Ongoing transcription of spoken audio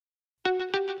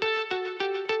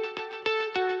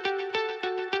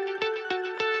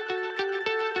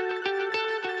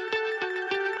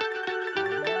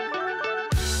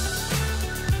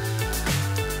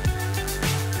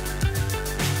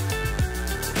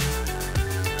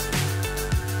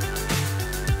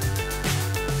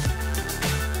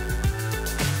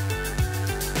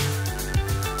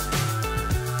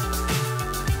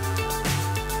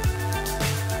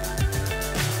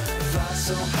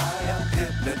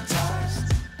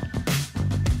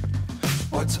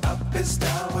What's up is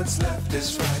down, what's left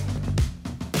is right.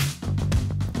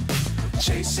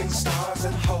 Chasing stars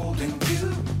and holding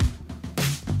you.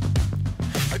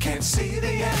 I can't see the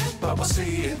end, but we'll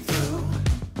see it through.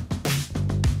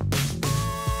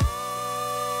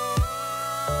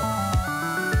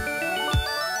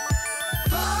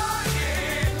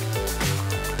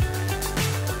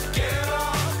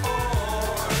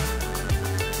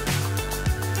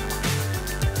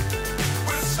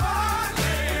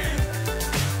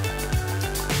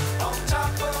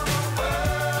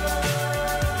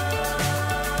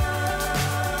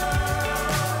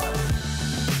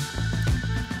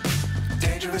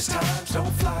 Times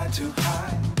don't fly too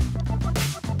high.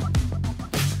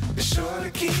 Be sure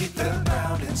to keep the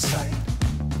ground in sight.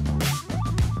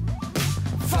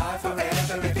 Fly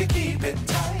forever if you keep it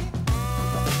tight.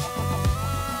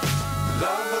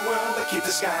 Love the world but keep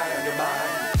the sky on your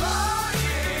mind.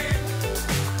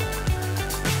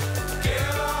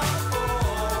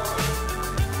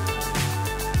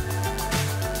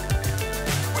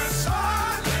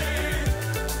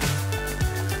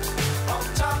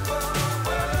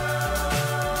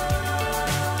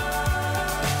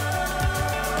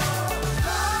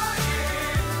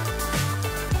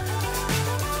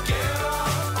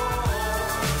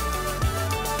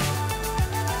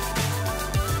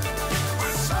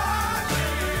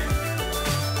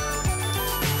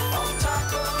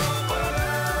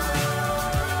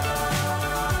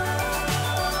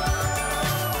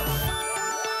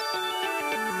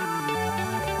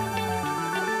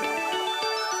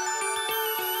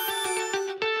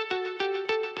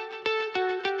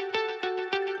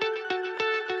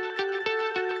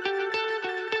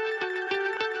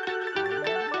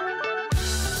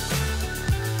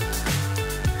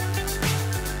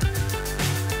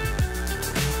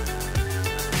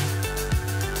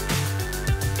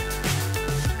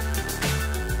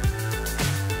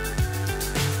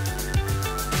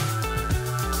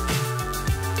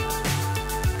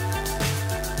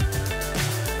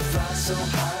 So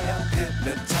high I'm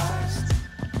hypnotized.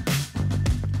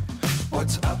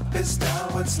 What's up is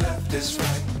down, what's left is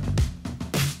right.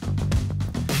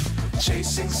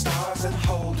 Chasing stars and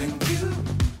holding you.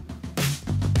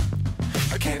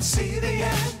 I can't see the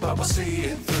end, but we'll see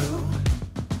it through.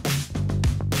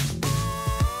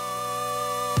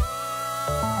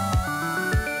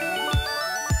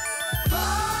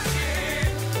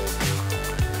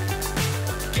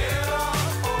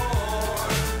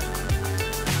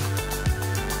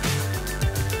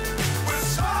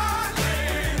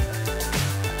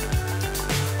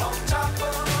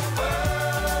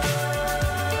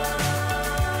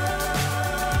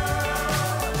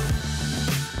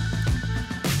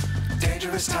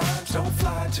 Times don't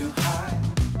fly too high.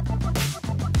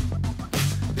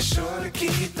 Be sure to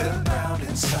keep the ground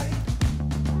in sight.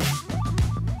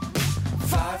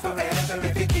 Fly forever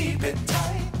if you keep it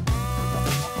tight.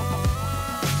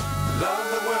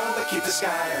 Love the world but keep the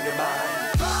sky on your mind.